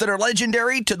moments that are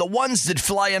legendary to the ones that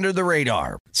fly under the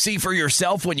radar. See for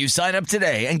yourself when you sign up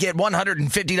today and get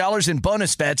 $150 in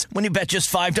bonus bets when you bet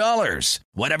just $5.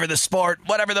 Whatever the sport,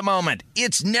 whatever the moment,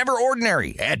 it's never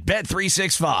ordinary at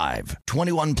Bet365.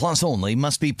 21 plus only.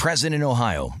 Must be present in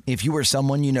Ohio. If you or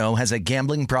someone you know has a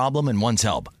gambling problem and wants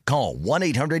help, call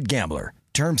 1-800-GAMBLER.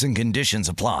 Terms and conditions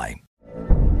apply.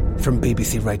 From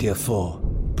BBC Radio 4,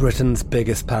 Britain's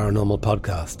biggest paranormal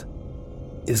podcast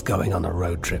is going on a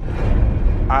road trip.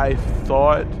 I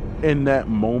thought in that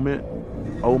moment,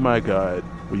 oh my God,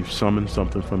 we've summoned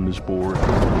something from this board.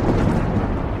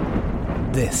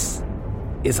 This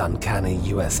is Uncanny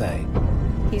USA.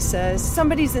 He says,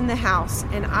 somebody's in the house,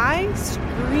 and I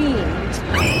screamed.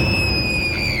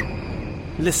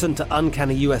 Listen to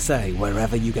Uncanny USA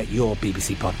wherever you get your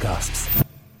BBC podcasts,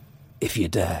 if you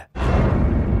dare.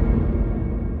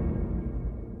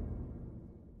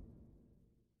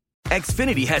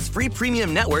 Xfinity has free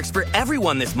premium networks for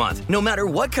everyone this month, no matter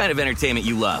what kind of entertainment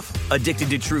you love. Addicted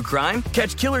to true crime?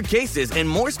 Catch killer cases and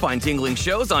more spine-tingling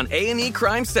shows on A&E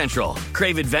Crime Central.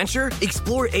 Crave adventure?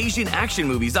 Explore Asian action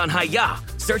movies on Hi-Ya.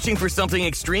 Searching for something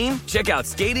extreme? Check out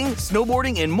skating,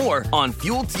 snowboarding, and more on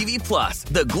Fuel TV Plus,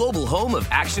 the global home of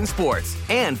action sports.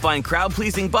 And find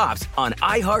crowd-pleasing bops on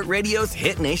iHeartRadio's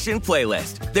Hit Nation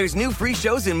playlist. There's new free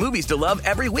shows and movies to love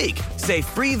every week. Say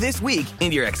free this week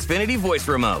in your Xfinity voice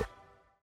remote.